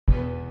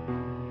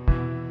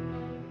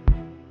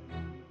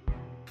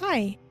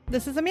Hi,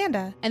 this is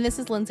Amanda. And this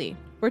is Lindsay.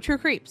 We're True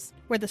Creeps.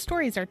 Where the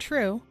stories are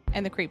true.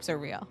 And the creeps are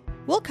real.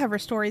 We'll cover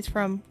stories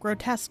from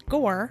grotesque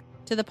gore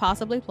to the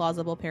possibly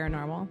plausible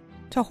paranormal.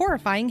 To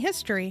horrifying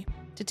history.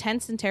 To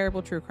tense and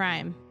terrible true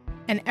crime.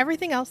 And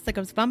everything else that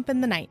goes bump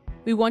in the night.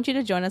 We want you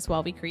to join us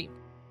while we creep.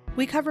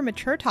 We cover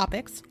mature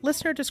topics.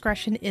 Listener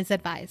discretion is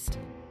advised.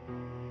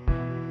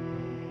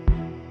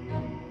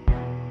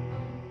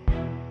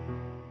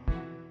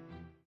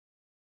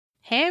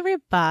 Hey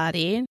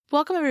everybody.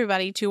 Welcome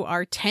everybody to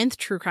our 10th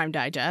True Crime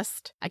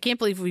Digest. I can't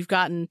believe we've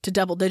gotten to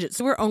double digits.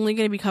 So we're only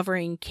going to be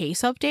covering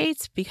case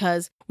updates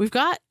because we've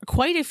got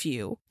quite a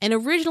few. And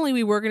originally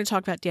we were going to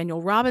talk about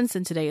Daniel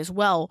Robinson today as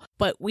well,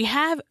 but we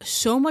have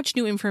so much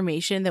new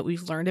information that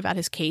we've learned about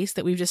his case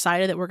that we've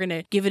decided that we're going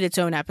to give it its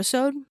own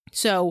episode.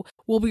 So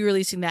we'll be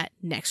releasing that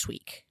next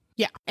week.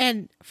 Yeah.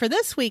 And for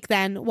this week,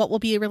 then, what we'll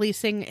be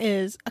releasing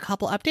is a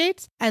couple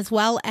updates, as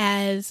well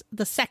as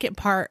the second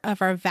part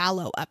of our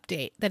Valo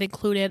update that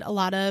included a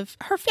lot of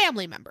her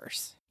family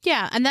members.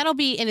 Yeah, and that'll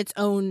be in its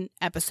own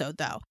episode,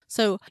 though.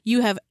 So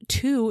you have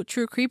 2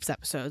 True Creeps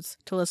episodes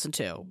to listen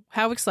to.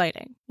 How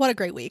exciting. What a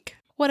great week.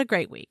 What a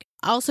great week.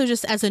 Also,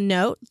 just as a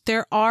note,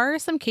 there are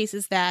some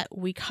cases that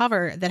we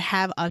cover that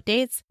have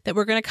updates that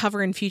we're going to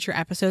cover in future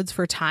episodes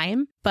for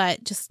time,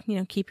 but just,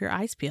 keep your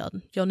eyes peeled.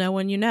 You'll know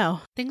when you know.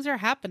 Things are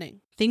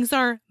happening. Things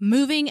are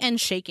moving and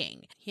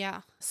shaking.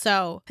 Yeah.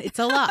 So it's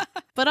a lot,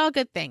 but all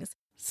good things.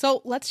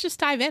 So let's just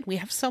dive in. We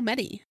have so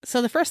many.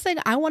 So the first thing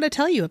I want to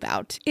tell you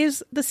about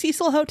is the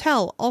Cecil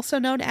Hotel, also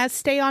known as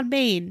Stay on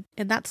Main,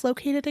 and that's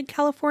located in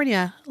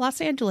California, Los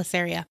Angeles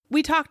area.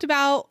 We talked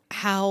about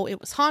how it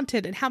was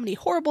haunted and how many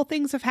horrible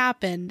things have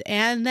happened,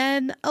 and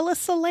then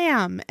Alyssa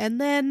Lamb,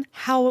 and then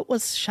how it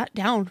was shut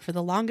down for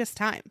the longest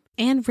time.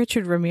 And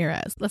Richard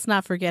Ramirez. Let's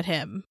not forget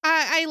him.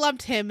 I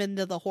lumped him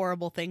into the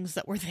horrible things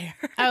that were there.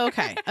 Oh,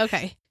 okay.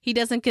 Okay. He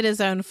doesn't get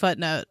his own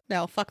footnote.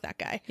 No, fuck that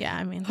guy.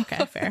 Yeah,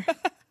 okay, fair.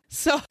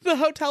 So the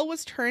hotel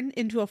was turned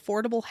into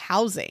affordable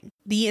housing.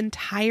 The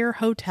entire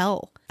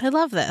hotel. I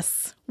love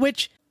this.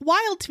 Which,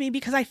 wild to me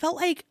because I felt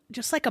like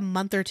just like a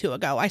month or two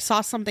ago, I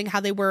saw something how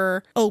they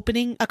were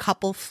opening a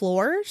couple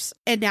floors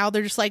and now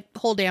they're just like,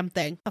 whole damn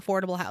thing,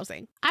 affordable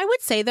housing. I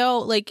would say though,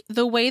 like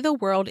the way the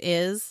world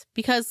is,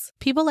 because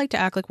people like to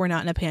act like we're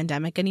not in a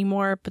pandemic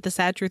anymore, but the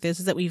sad truth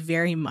is that we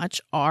very much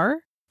are.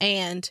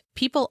 And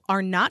people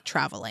are not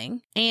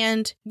traveling.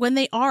 And when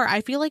they are, I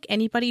feel like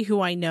anybody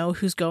who I know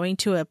who's going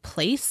to a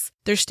place,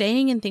 they're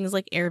staying in things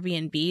like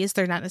Airbnbs.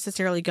 They're not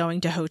necessarily going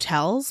to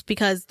hotels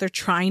because they're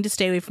trying to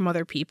stay away from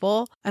other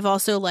people. I've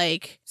also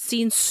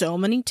seen so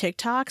many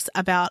TikToks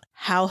about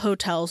how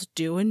hotels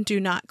do and do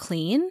not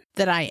clean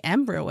that I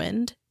am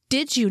ruined.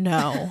 Did you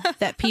know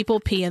that people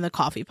pee in the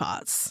coffee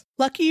pots?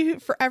 Lucky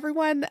for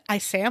everyone, I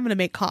say I'm going to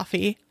make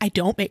coffee. I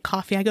don't make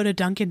coffee. I go to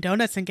Dunkin'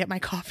 Donuts and get my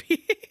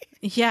coffee.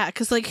 Yeah,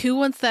 because who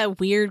wants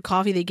that weird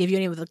coffee they give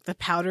you with the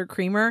powdered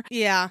creamer?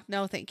 Yeah,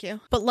 no, thank you.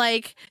 But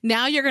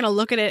now you're going to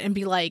look at it and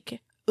be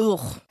like,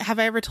 ugh. Have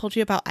I ever told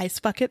you about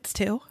ice buckets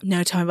too?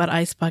 No, tell me about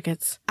ice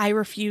buckets. I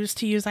refuse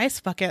to use ice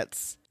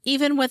buckets.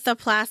 Even with the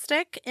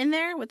plastic in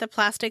there, with the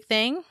plastic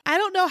thing? I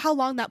don't know how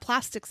long that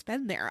plastic's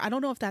been there. I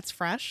don't know if that's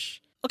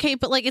fresh. Okay,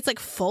 but it's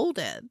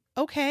folded.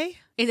 Okay.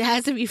 It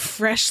has to be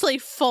freshly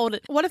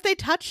folded. What if they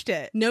touched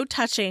it? No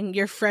touching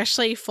your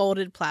freshly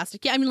folded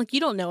plastic. Yeah, you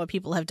don't know what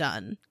people have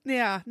done.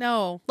 Yeah,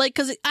 no.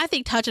 Because I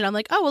think touch it, I'm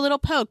like, oh, a little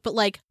poke, but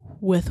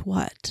with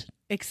what?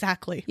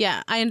 Exactly.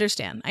 Yeah, I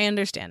understand. I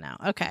understand now.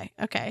 Okay.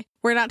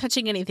 We're not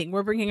touching anything.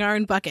 We're bringing our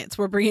own buckets.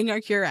 We're bringing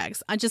our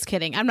Keurigs. I'm just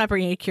kidding. I'm not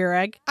bringing a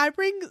Keurig. I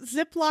bring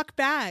Ziploc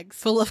bags.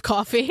 Full of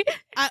coffee?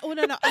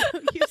 No. I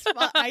don't use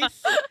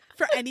ice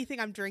for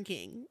anything I'm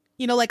drinking.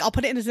 I'll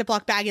put it in a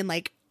Ziploc bag and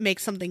make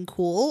something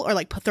cool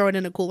or throw it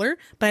in a cooler,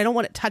 but I don't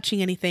want it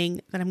touching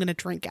anything that I'm going to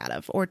drink out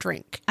of or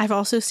drink. I've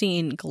also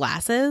seen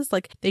glasses.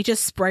 They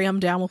just spray them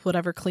down with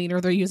whatever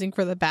cleaner they're using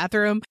for the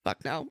bathroom.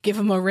 Fuck no. Give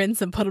them a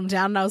rinse and put them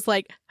down. And I was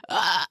like,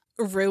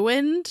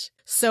 ruined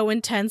so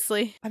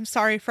intensely. I'm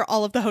sorry for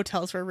all of the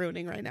hotels we're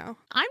ruining right now.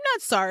 I'm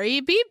not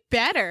sorry. Be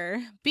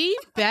better. Be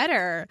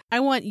better. I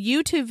want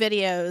YouTube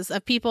videos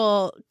of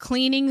people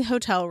cleaning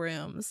hotel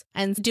rooms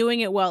and doing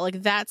it well.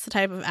 That's the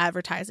type of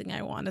advertising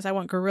I want. I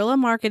want guerrilla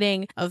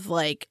marketing of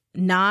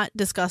not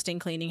disgusting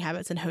cleaning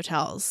habits in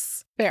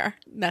hotels. Fair.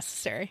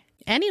 Necessary.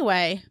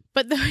 Anyway,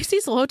 but the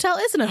Cecil Hotel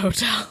isn't a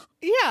hotel.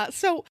 Yeah,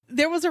 so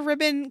there was a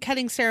ribbon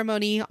cutting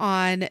ceremony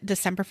on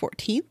December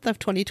 14th of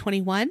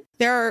 2021.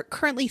 There are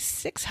currently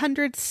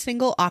 600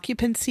 single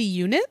occupancy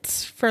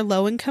units for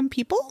low-income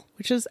people,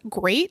 which is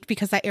great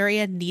because that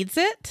area needs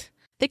it.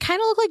 They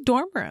kind of look like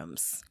dorm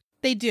rooms.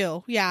 They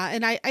do, yeah.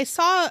 And I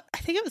saw, I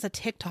think it was a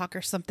TikTok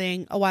or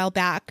something a while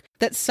back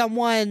that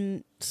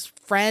someone's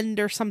friend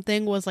or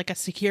something was a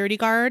security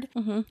guard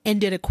and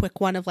did a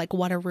quick one of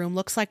what a room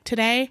looks like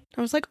today.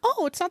 I was like,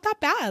 oh, it's not that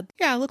bad.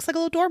 Yeah, it looks like a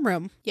little dorm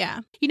room. Yeah.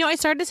 I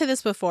started to say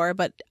this before,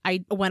 but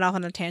I went off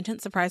on a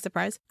tangent. Surprise,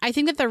 surprise. I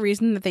think that the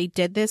reason that they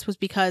did this was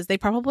because they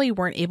probably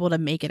weren't able to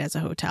make it as a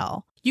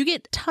hotel. You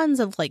get tons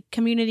of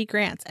community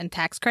grants and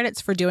tax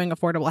credits for doing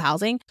affordable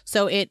housing.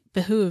 So it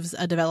behooves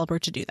a developer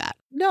to do that.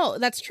 No,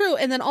 that's true.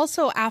 And then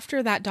also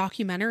after that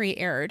documentary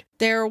aired,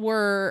 there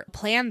were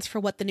plans for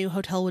what the new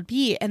hotel would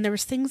be. And there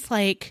was things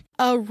like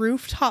a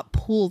rooftop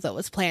pool that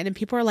was planned. And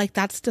people are like,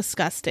 that's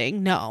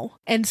disgusting. No.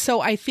 And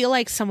so I feel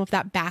like some of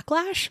that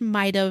backlash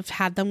might have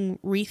had them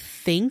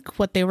rethink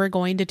what they were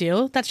going to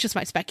do. That's just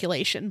my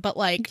speculation. But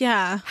like,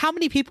 Yeah. how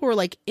many people were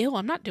like, ew,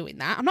 I'm not doing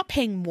that. I'm not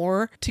paying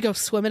more to go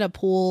swim in a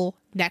pool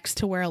next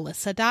to where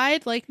Alyssa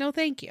died. Like, no,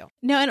 thank you.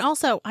 No, and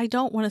also, I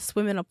don't want to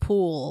swim in a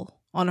pool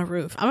on a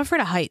roof. I'm afraid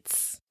of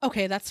heights.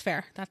 Okay, that's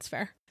fair. That's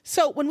fair.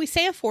 So when we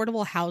say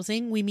affordable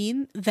housing, we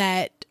mean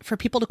that for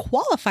people to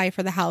qualify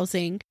for the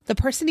housing, the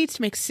person needs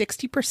to make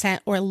 60%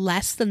 or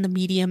less than the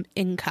median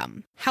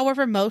income.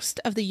 However, most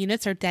of the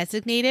units are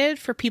designated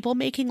for people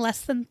making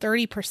less than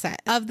 30%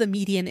 of the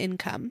median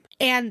income.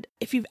 And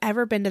if you've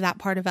ever been to that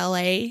part of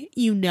LA,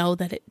 you know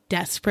that it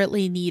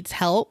desperately needs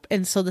help.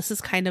 And so this is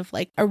kind of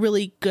like a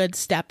really good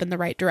step in the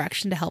right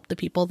direction to help the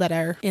people that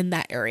are in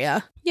that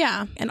area.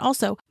 Yeah. And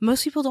also,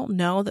 most people don't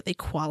know that they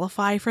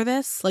qualify for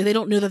this. Like, they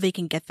don't know that they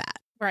can get that.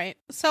 Right.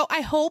 So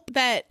I hope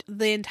that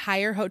the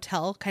entire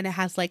hotel kind of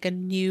has like a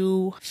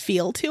new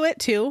feel to it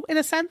too, in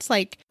a sense.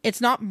 Like,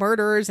 it's not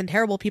murderers and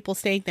terrible people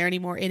staying there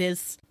anymore. It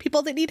is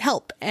people that need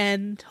help,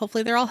 and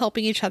hopefully they're all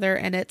helping each other,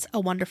 and it's a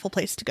wonderful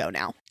place to go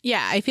now.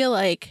 Yeah, I feel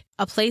like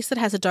a place that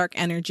has a dark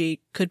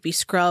energy could be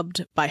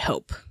scrubbed by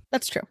hope.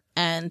 That's true.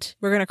 And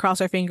we're going to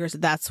cross our fingers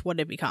that that's what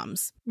it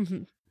becomes.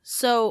 Mm-hmm.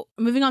 So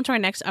moving on to our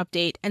next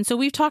update. And so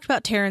we've talked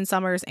about Taryn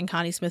Summers and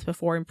Connie Smith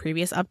before in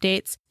previous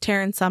updates.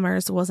 Taryn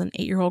Summers was an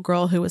 8-year-old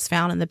girl who was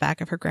found in the back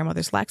of her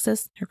grandmother's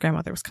Lexus. Her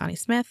grandmother was Connie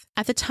Smith.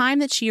 At the time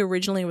that she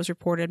originally was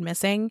reported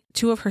missing,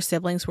 2 of her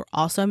siblings were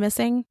also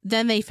missing.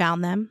 Then they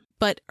found them.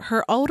 But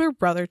her older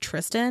brother,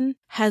 Tristan,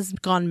 has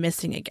gone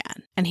missing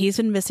again, and he's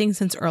been missing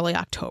since early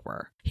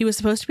October. He was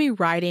supposed to be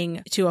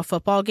riding to a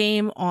football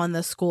game on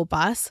the school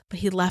bus, but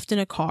he left in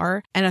a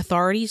car, and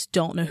authorities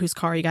don't know whose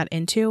car he got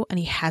into, and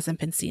he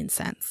hasn't been seen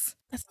since.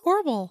 That's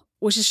horrible.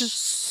 Which is just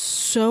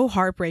so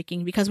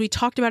heartbreaking because we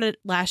talked about it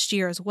last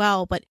year as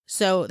well. But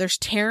so there's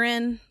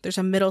Taryn, there's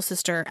a middle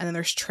sister, and then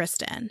there's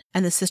Tristan.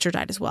 And the sister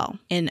died as well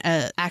in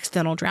an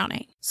accidental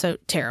drowning. So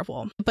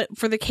terrible. But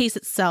for the case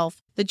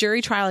itself, the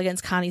jury trial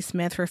against Connie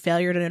Smith for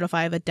failure to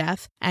notify of a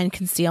death and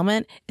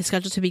concealment is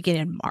scheduled to begin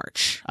in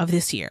March of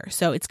this year.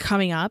 So it's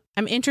coming up.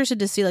 I'm interested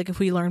to see like if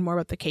we learn more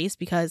about the case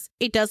because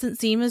it doesn't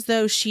seem as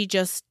though she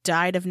just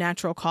died of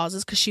natural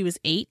causes because she was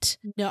 8.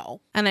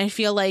 No. And I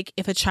feel like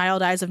if a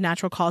child dies of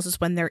natural causes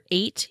when they're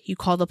 8, you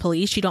call the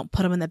police. You don't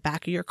put them in the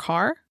back of your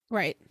car.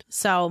 Right.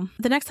 So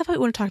the next stuff I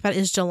want to talk about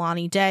is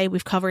Jelani Day.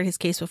 We've covered his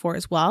case before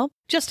as well.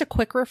 Just a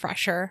quick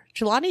refresher.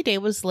 Jelani Day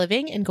was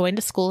living and going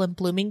to school in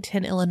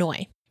Bloomington,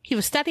 Illinois. He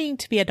was studying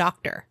to be a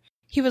doctor.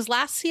 He was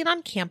last seen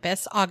on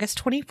campus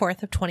August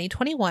 24th of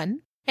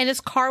 2021, and his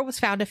car was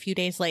found a few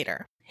days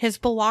later. His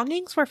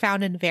belongings were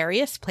found in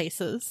various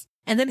places,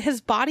 and then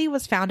his body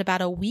was found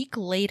about a week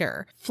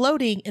later,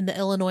 floating in the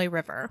Illinois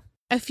River.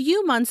 A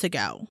few months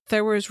ago,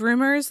 there was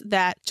rumors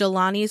that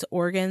Jelani's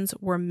organs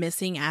were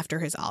missing after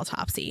his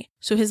autopsy.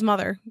 So his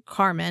mother,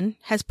 Carmen,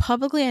 has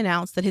publicly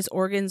announced that his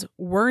organs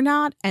were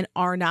not and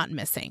are not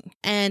missing.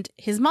 And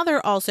his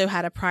mother also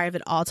had a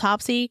private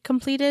autopsy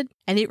completed,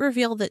 and it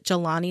revealed that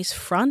Jelani's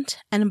front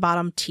and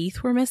bottom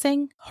teeth were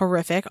missing.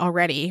 Horrific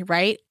already,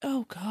 right?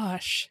 Oh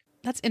gosh.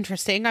 That's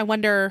interesting. I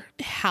wonder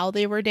how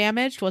they were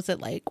damaged. Was it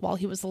like while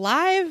he was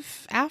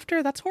alive?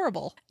 After? That's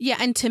horrible. Yeah,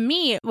 and to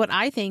me, what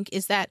I think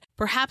is that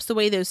perhaps the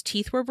way those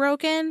teeth were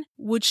broken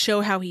would show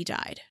how he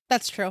died.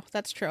 That's true.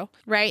 That's true.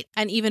 Right?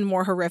 And even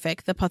more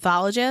horrific, the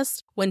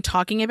pathologist, when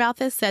talking about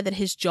this, said that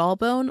his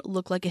jawbone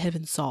looked like it had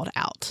been sawed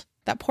out.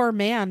 That poor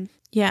man.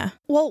 Yeah.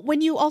 Well, when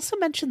you also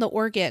mentioned the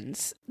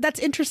organs, that's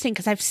interesting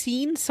because I've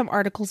seen some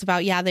articles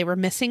about, they were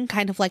missing,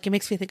 kind of like it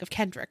makes me think of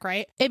Kendrick,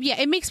 right?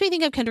 It makes me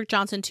think of Kendrick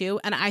Johnson too.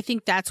 And I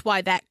think that's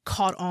why that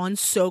caught on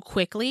so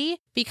quickly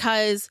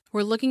because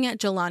we're looking at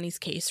Jelani's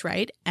case,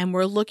 right? And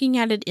we're looking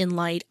at it in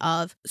light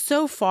of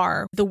so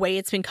far, the way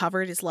it's been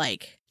covered is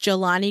like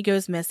Jelani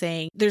goes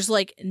missing. There's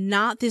like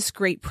not this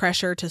great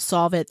pressure to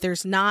solve it.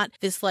 There's not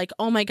this like,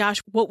 oh my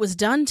gosh, what was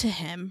done to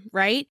him,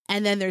 right?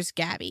 And then there's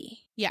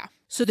Gabby. Yeah.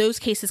 So those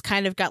cases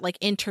kind of got like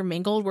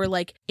intermingled where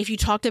like if you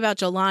talked about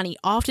Jelani,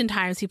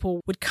 oftentimes people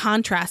would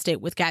contrast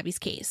it with Gabby's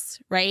case,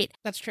 right?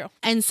 That's true.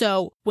 And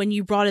so when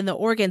you brought in the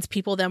organs,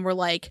 people then were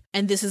like,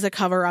 and this is a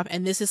cover up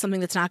and this is something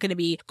that's not going to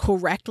be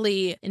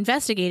correctly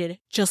investigated,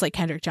 just like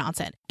Kendrick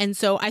Johnson. And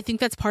so I think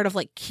that's part of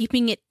like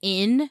keeping it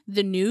in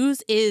the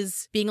news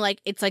is being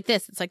like, it's like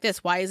this, it's like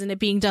this. Why isn't it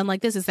being done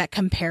like this? Is that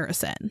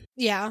comparison?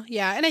 Yeah.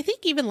 Yeah. And I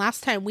think even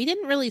last time we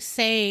didn't really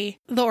say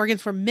the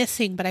organs were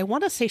missing, but I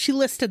want to say she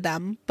listed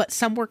them, but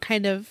some were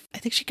kind of, I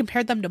think she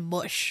compared them to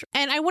mush.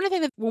 And I want to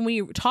think that when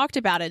we talked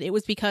about it, it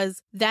was because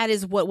that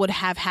is what would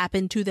have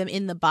happened to them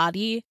in the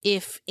body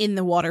if in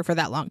the water for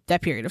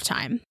that period of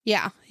time.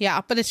 Yeah.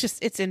 Yeah. But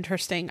it's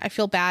interesting. I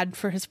feel bad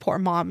for his poor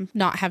mom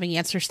not having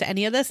answers to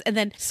any of this and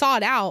then saw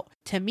it out.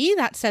 To me,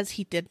 that says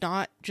he did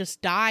not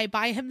just die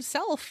by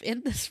himself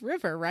in this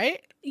river, right?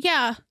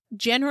 Yeah.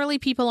 generally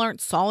people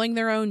aren't sawing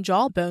their own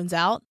jawbones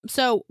out.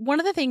 So one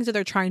of the things that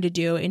they're trying to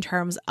do in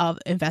terms of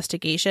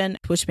investigation,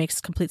 which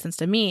makes complete sense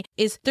to me,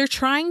 is they're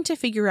trying to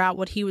figure out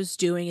what he was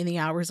doing in the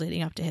hours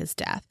leading up to his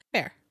death.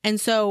 Fair. And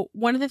so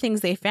one of the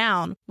things they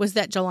found was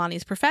that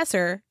Jelani's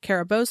professor,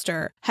 Kara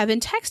Boster, had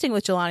been texting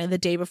with Jelani the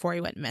day before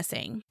he went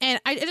missing.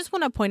 And I just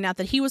want to point out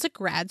that he was a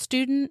grad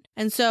student.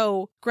 And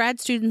so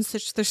grad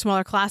students, they're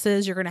smaller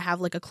classes, you're going to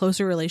have like a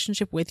closer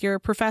relationship with your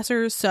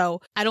professors.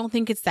 So I don't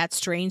think it's that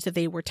strange that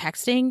they were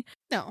texting.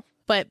 No.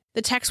 But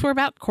the texts were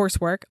about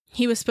coursework.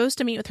 He was supposed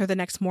to meet with her the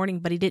next morning,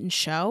 but he didn't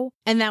show.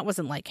 And that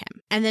wasn't like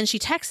him. And then she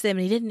texted him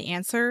and he didn't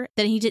answer.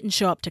 Then he didn't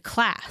show up to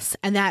class.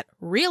 And that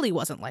really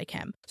wasn't like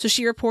him. So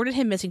she reported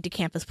him missing to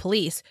campus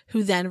police,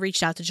 who then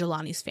reached out to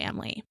Jelani's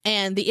family.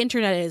 And the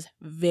internet is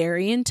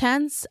very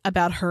intense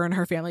about her and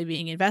her family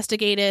being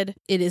investigated.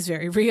 It is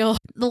very real.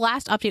 The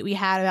last update we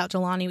had about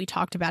Jelani, we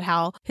talked about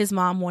how his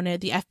mom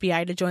wanted the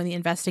FBI to join the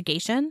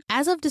investigation.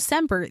 As of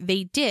December,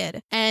 they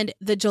did. And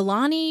the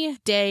Jelani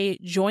Day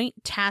Joint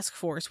Task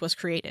Force was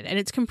created, and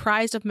it's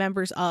comprised of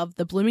members of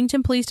the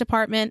Bloomington Police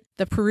Department,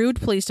 the Peru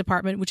Police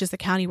Department, which is the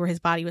county where his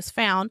body was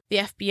found, the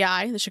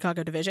FBI, the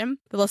Chicago Division,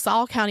 the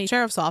LaSalle County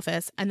Sheriff's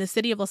Office, and the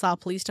City of LaSalle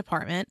Police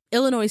Department,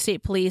 Illinois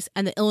State Police,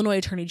 and the Illinois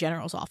Attorney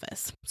General's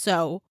Office.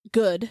 So,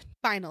 good.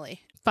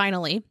 Finally.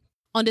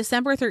 On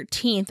December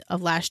 13th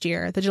of last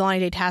year, the Jelani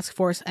Day Task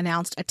Force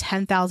announced a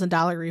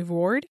 $10,000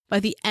 reward. By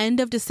the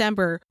end of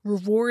December,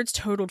 rewards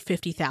totaled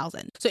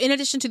 $50,000. So in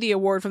addition to the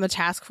award from the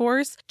task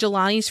force,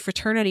 Jelani's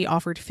fraternity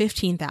offered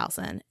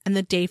 $15,000 and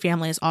the Day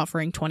family is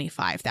offering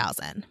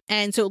 $25,000.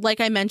 And so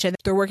like I mentioned,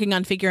 they're working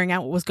on figuring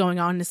out what was going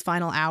on in his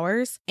final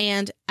hours.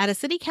 And at a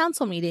city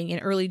council meeting in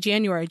early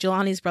January,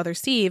 Jelani's brother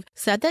Steve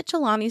said that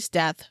Jelani's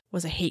death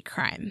was a hate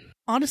crime.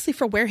 Honestly,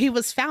 for where he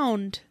was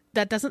found,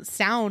 that doesn't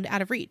sound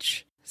out of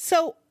reach.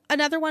 So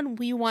another one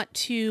we want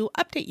to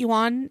update you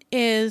on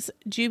is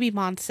Juby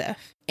Monsif.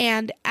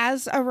 And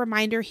as a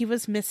reminder, he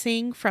was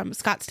missing from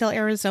Scottsdale,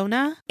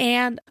 Arizona.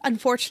 And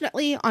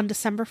unfortunately, on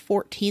December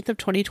 14th of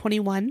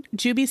 2021,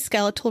 Juby's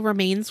skeletal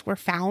remains were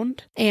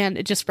found. And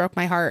it just broke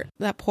my heart,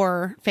 that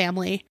poor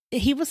family.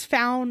 He was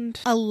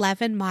found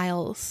 11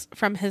 miles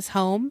from his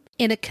home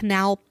in a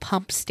canal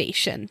pump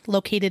station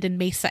located in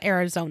Mesa,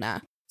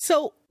 Arizona.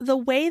 So the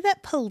way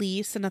that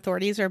police and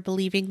authorities are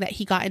believing that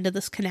he got into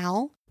this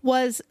canal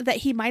was that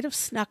he might have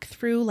snuck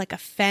through like a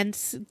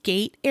fence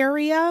gate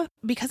area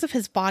because of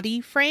his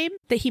body frame,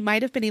 that he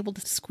might have been able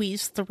to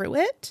squeeze through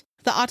it.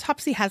 The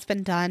autopsy has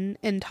been done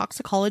and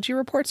toxicology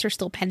reports are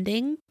still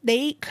pending.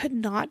 They could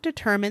not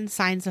determine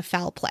signs of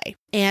foul play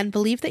and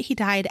believe that he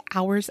died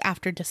hours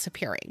after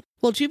disappearing.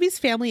 Well, Juby's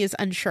family is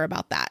unsure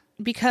about that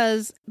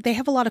because they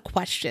have a lot of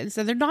questions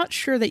and they're not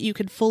sure that you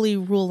can fully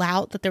rule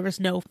out that there was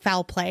no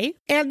foul play.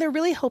 And they're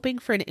really hoping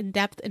for an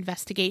in-depth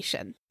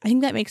investigation. I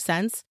think that makes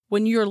sense.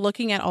 When you're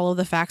looking at all of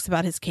the facts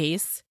about his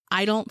case,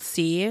 I don't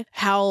see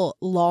how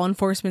law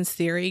enforcement's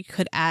theory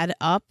could add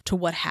up to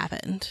what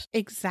happened.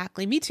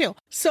 Exactly. Me too.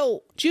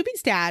 So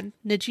Juby's dad,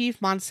 Najeeb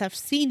Monsif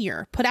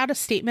Sr., put out a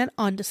statement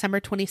on December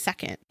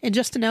 22nd. And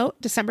just a note,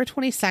 December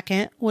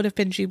 22nd would have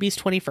been Juby's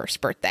 21st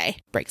birthday.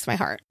 Breaks my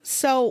heart.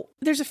 So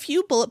there's a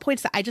few bullet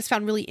points that I just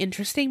found really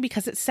interesting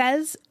because it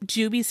says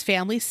Juby's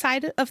family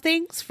side of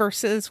things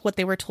versus what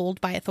they were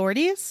told by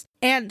authorities.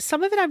 And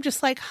some of it I'm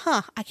just like,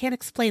 I can't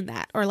explain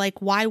that. Or like,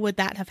 why would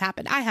that have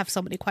happened? I have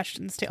so many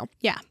questions too.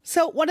 Yeah.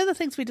 So one of the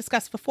things we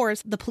discussed before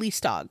is the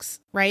police dogs,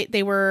 right?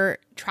 They were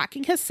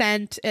tracking his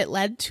scent. It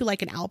led to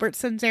like an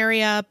Albertsons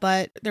area,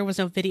 but there was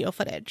no video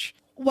footage.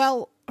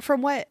 Well,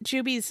 from what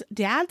Juby's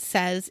dad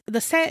says,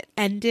 the scent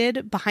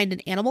ended behind an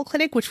animal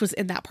clinic, which was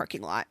in that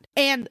parking lot.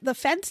 And the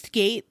fenced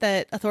gate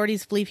that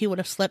authorities believe he would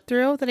have slipped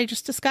through that I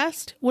just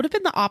discussed would have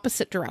been the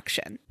opposite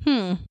direction.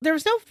 There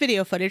was no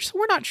video footage, so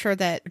we're not sure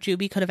that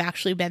Juby could have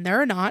actually been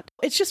there or not.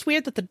 It's just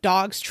weird that the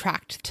dogs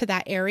tracked to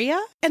that area.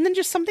 And then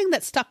just something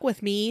that stuck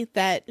with me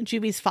that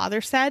Juby's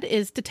father said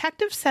is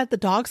detectives said the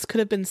dogs could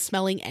have been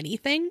smelling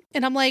anything.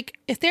 And I'm like,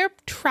 if they're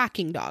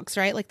tracking dogs,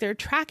 right? Like they're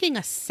tracking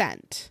a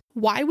scent.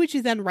 Why would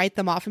you then write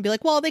them off and be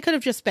like, well, they could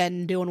have just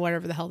been doing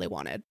whatever the hell they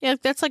wanted? Yeah,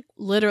 that's like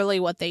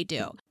literally what they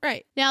do.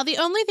 Right. Now, the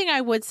only thing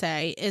I would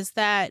say is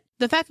that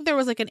the fact that there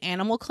was like an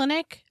animal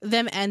clinic,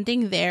 them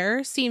ending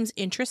there seems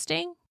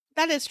interesting.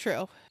 That is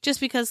true.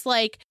 Just because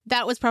like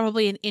that was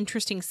probably an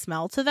interesting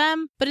smell to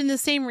them. But in the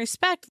same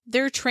respect,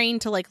 they're trained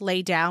to like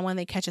lay down when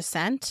they catch a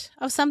scent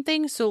of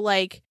something. So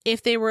like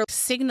if they were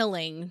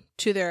signaling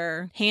to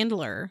their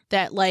handler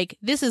that like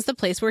this is the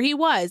place where he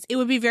was, it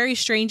would be very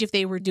strange if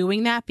they were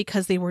doing that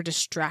because they were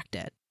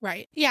distracted.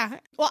 Right. Yeah.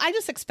 Well, I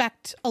just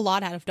expect a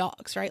lot out of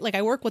dogs, right? Like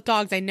I work with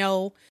dogs. I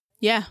know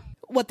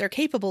what they're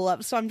capable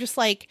of. So I'm just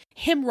like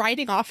him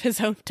writing off his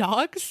own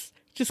dogs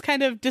Just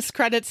kind of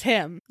discredits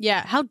him.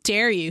 Yeah, how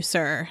dare you,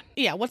 sir?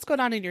 Yeah, what's going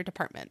on in your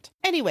department?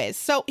 Anyways,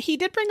 so he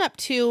did bring up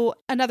too,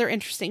 another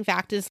interesting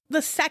fact is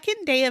the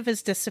second day of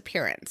his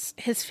disappearance,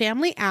 his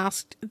family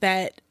asked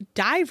that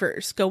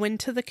divers go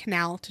into the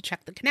canal to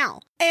check the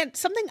canal. And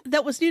something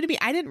that was new to me,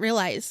 I didn't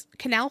realize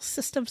canal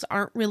systems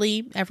aren't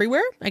really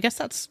everywhere. I guess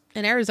that's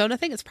an Arizona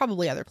thing. It's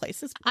probably other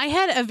places. I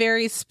had a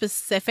very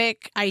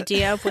specific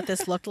idea of what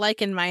this looked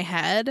like in my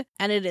head,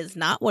 and it is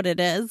not what it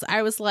is.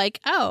 I was like,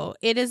 oh,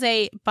 it is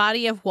a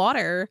body of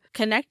water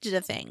connected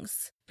to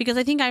things. Because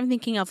I think I'm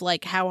thinking of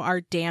like how our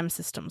dam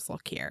systems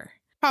look here.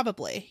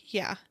 Probably,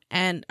 yeah.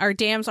 And our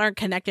dams aren't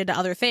connected to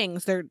other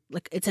things. They're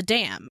like, it's a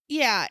dam.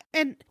 Yeah.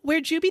 And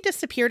where Juby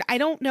disappeared, I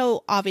don't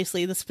know,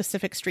 obviously, the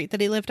specific street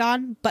that he lived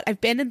on, but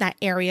I've been in that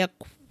area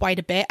quite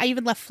a bit. I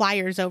even left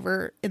flyers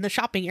over in the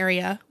shopping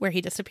area where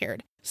he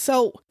disappeared.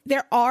 So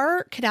there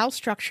are canal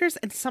structures,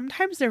 and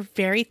sometimes they're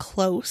very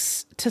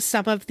close to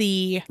some of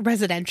the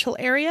residential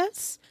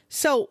areas.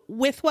 So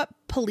with what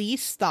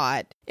police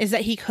thought is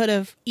that he could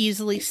have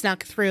easily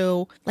snuck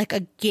through like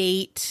a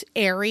gate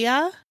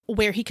area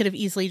where he could have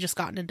easily just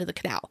gotten into the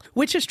canal,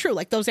 which is true.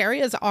 Like those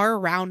areas are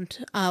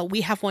around.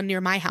 We have one near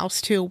my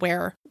house too,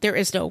 where there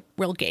is no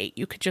real gate.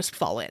 You could just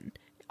fall in.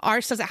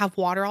 Ours doesn't have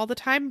water all the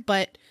time,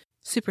 but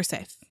super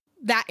safe.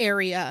 That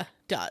area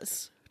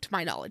does, to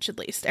my knowledge, at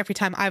least, every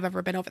time I've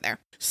ever been over there.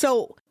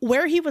 So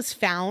where he was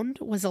found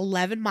was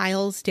 11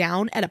 miles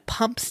down at a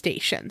pump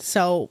station.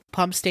 So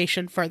pump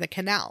station for the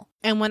canal.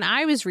 And when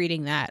I was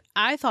reading that,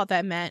 I thought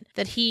that meant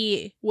that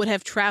he would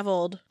have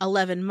traveled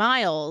 11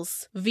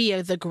 miles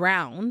via the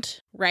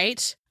ground,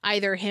 right?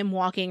 Either him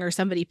walking or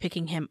somebody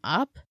picking him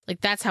up. Like,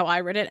 that's how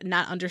I read it,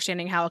 not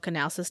understanding how a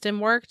canal system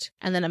worked.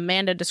 And then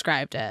Amanda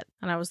described it.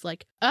 And I was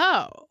like,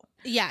 oh.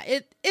 Yeah,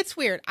 it's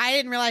weird. I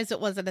didn't realize it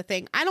wasn't a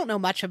thing. I don't know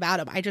much about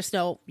them. I just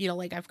know,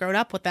 like I've grown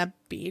up with them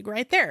being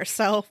right there.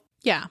 So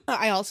yeah.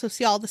 I also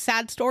see all the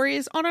sad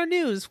stories on our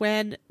news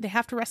when they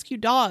have to rescue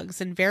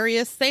dogs and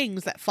various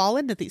things that fall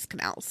into these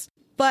canals.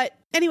 But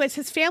anyways,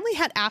 his family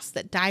had asked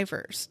that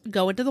divers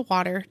go into the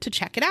water to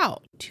check it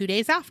out 2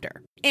 days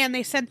after. And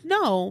they said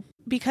no,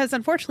 because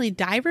unfortunately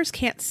divers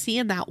can't see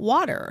in that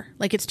water.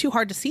 Like it's too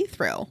hard to see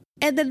through.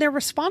 And then their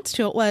response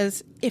to it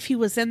was, if he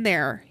was in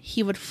there,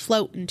 he would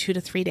float in 2 to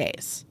 3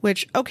 days,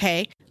 which,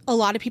 okay, a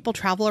lot of people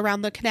travel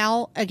around the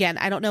canal. Again,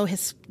 I don't know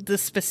the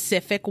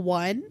specific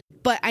one,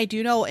 but I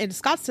do know in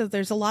Scottsdale,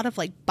 there's a lot of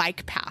like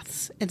bike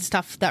paths and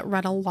stuff that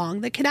run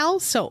along the canal.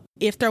 So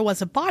if there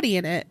was a body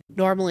in it,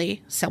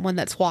 normally someone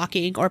that's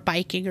walking or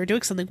biking or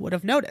doing something would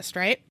have noticed,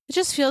 right? It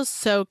just feels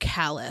so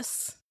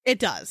callous. It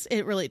does.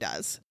 It really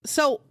does.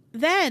 So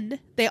then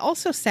they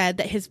also said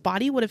that his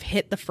body would have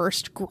hit the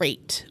first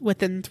grate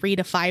within 3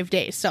 to 5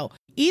 days. So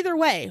either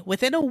way,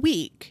 within a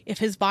week, if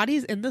his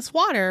body's in this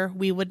water,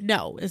 we would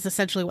know, is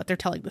essentially what they're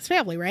telling this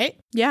family, right?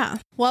 Yeah.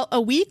 Well, a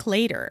week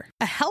later,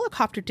 a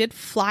helicopter did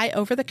fly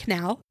over the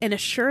canal and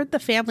assured the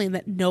family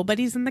that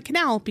nobody's in the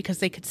canal because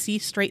they could see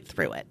straight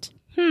through it.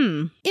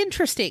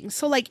 Interesting.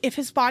 So like if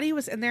his body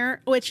was in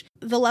there, which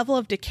the level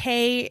of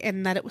decay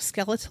and that it was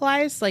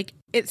skeletalized, like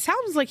it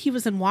sounds like he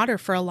was in water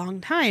for a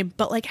long time,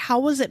 but like how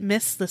was it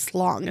missed this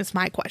long is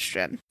my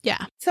question.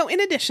 Yeah. So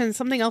in addition,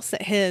 something else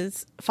that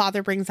his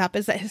father brings up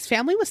is that his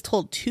family was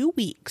told 2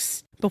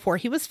 weeks before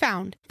he was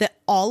found that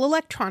all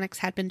electronics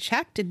had been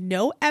checked and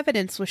no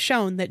evidence was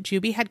shown that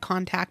Juby had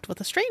contact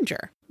with a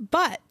stranger.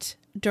 But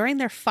during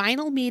their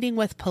final meeting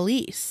with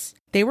police,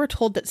 they were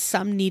told that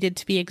some needed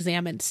to be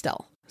examined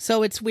still.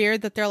 So it's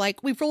weird that they're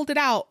like, we've ruled it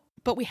out,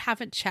 but we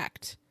haven't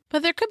checked.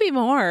 But there could be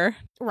more.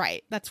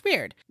 Right. That's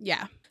weird.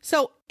 Yeah.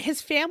 So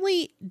his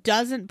family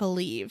doesn't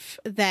believe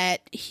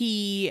that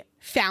he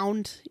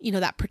found,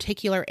 that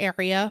particular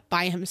area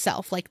by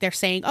himself. Like they're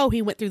saying, oh,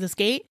 he went through this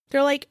gate.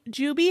 They're like,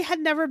 Juby had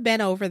never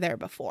been over there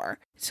before.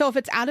 So if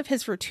it's out of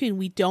his routine,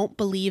 we don't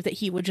believe that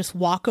he would just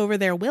walk over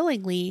there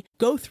willingly,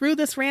 go through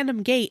this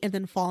random gate and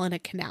then fall in a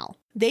canal.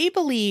 They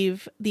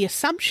believe the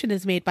assumption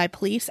is made by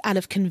police out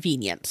of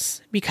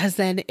convenience because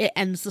then it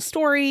ends the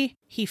story.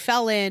 He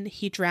fell in,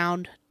 he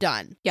drowned,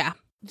 done. Yeah.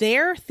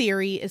 Their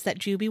theory is that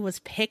Juby was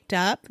picked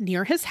up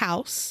near his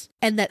house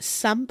and that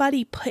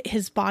somebody put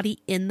his body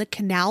in the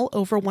canal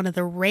over one of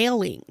the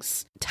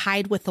railings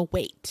tied with a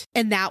weight.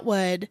 And that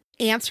would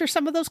answer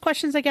some of those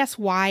questions, I guess,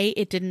 why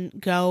it didn't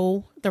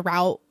go the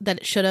route that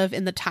it should have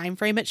in the time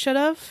frame it should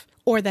have,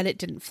 or that it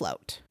didn't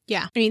float.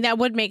 Yeah. I mean, that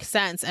would make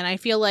sense. And I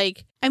feel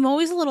like I'm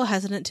always a little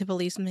hesitant to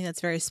believe something that's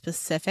very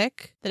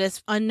specific, that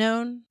is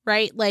unknown,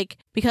 right? Like,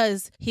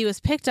 because he was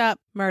picked up,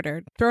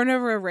 murdered, thrown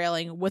over a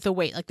railing with a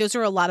weight. Like, those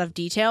are a lot of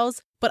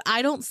details, but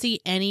I don't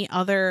see any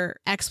other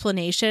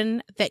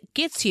explanation that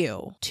gets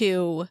you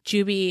to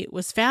Juby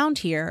was found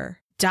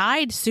here,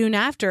 died soon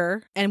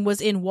after, and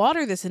was in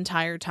water this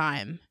entire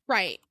time.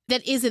 Right.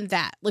 That isn't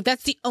that. Like,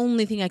 that's the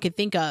only thing I could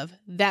think of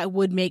that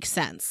would make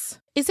sense.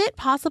 Is it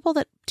possible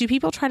do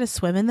people try to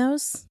swim in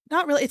those?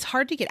 Not really. It's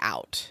hard to get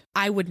out.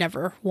 I would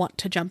never want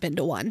to jump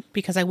into one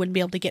because I wouldn't be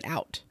able to get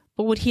out.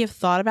 But would he have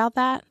thought about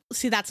that?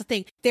 See, that's the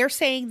thing. They're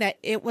saying that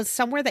it was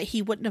somewhere that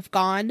he wouldn't have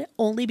gone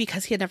only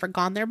because he had never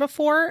gone there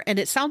before. And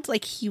it sounds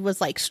like he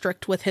was like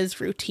strict with his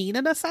routine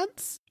in a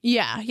sense.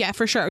 Yeah,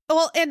 for sure.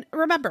 Well, and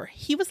remember,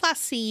 he was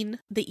last seen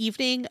the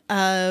evening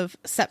of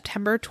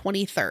September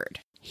 23rd.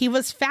 He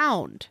was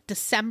found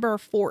December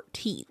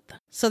 14th.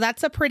 So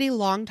that's a pretty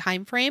long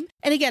time frame.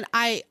 And again,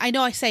 I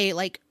know I say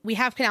like we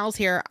have canals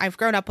here. I've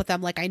grown up with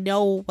them. Like I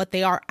know what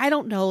they are. I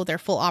don't know their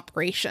full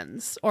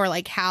operations or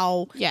like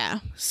how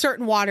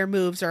certain water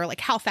moves or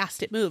like how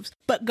fast it moves.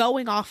 But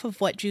going off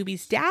of what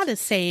Juby's dad is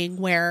saying,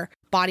 where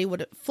body would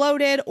have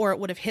floated or it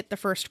would have hit the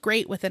first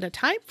grate within a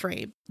time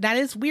frame, that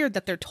is weird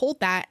that they're told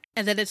that.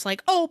 And then it's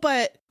like, oh,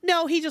 but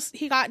no, he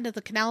got into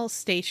the canal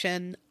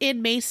station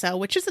in Mesa,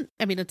 which isn't,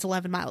 I mean, it's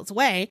 11 miles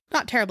away,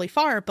 not terribly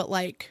far, but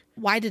like,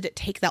 why did it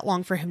take that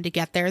long for him to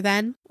get there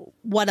then?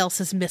 What else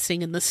is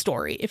missing in the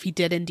story if he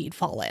did indeed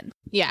fall in?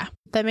 Yeah,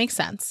 that makes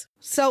sense.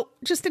 So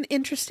just an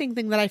interesting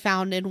thing that I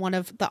found in one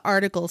of the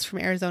articles from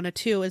Arizona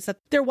too is that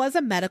there was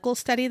a medical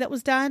study that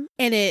was done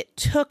and it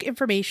took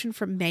information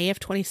from May of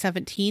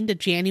 2017 to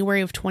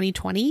January of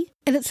 2020.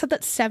 And it said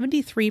that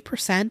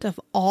 73% of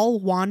all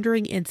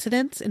wandering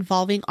incidents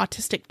involving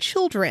autistic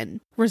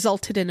children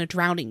resulted in a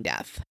drowning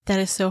death. That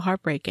is so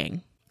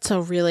heartbreaking. It's a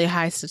really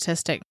high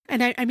statistic.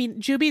 And I mean,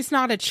 Juby's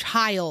not a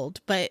child,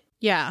 but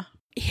yeah,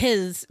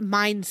 his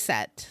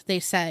mindset,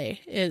 they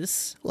say,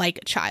 is like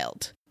a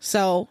child.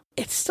 So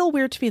it's still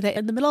weird to me that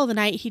in the middle of the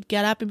night, he'd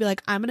get up and be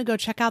like, I'm going to go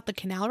check out the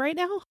canal right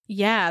now.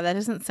 Yeah, that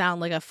doesn't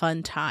sound like a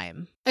fun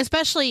time,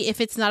 especially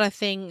if it's not a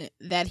thing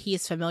that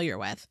he's familiar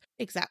with.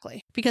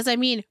 Exactly. Because, I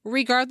mean,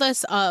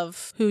 regardless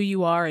of who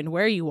you are and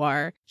where you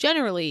are,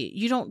 generally,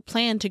 you don't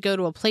plan to go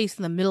to a place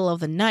in the middle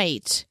of the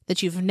night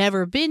that you've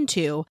never been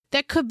to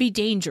that could be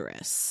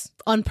dangerous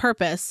on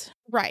purpose.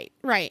 Right.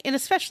 And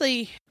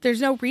especially,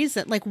 there's no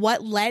reason, like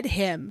what led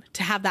him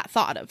to have that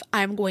thought of,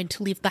 I'm going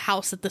to leave the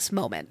house at this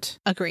moment.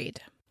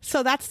 Agreed.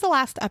 So that's the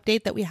last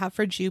update that we have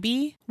for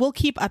Juby. We'll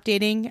keep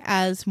updating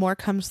as more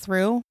comes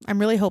through. I'm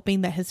really hoping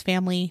that his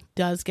family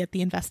does get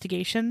the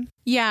investigation.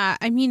 Yeah,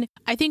 I mean,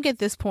 I think at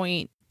this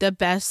point, the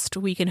best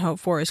we can hope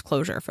for is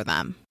closure for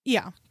them.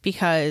 Yeah.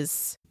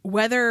 Because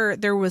whether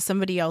there was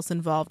somebody else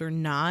involved or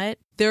not,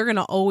 they're going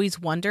to always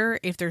wonder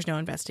if there's no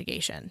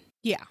investigation.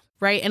 Yeah.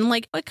 Right. And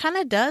like it kind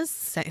of does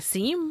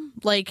seem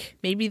like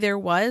maybe there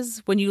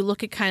was when you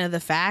look at kind of the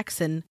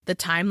facts and the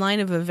timeline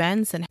of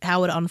events and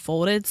how it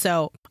unfolded.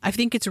 So I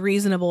think it's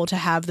reasonable to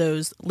have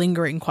those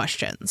lingering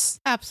questions.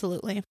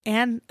 Absolutely.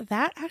 And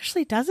that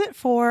actually does it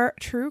for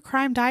True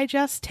Crime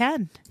Digest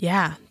 10.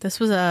 Yeah, this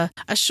was a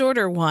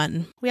shorter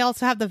one. We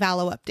also have the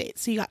Valo update.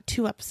 So you got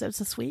 2 episodes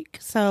this week.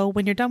 So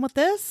when you're done with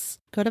this,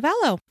 go to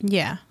Valo.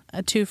 Yeah,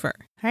 a twofer.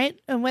 All right.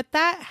 And with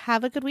that,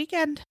 have a good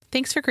weekend.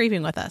 Thanks for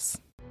creeping with us.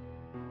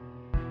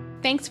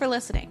 Thanks for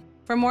listening.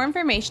 For more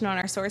information on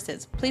our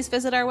sources, please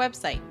visit our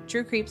website,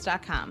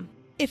 truecreeps.com.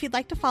 If you'd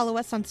like to follow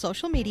us on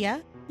social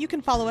media, you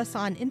can follow us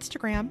on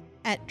Instagram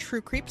at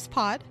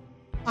TrueCreepsPod,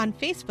 on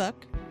Facebook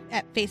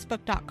at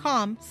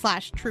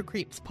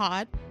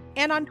facebook.com/TrueCreepsPod,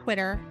 and on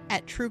Twitter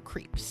at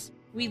TrueCreeps.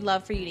 We'd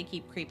love for you to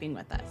keep creeping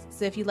with us.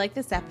 So if you like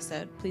this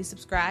episode, please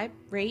subscribe,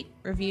 rate,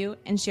 review,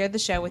 and share the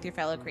show with your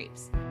fellow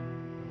creeps.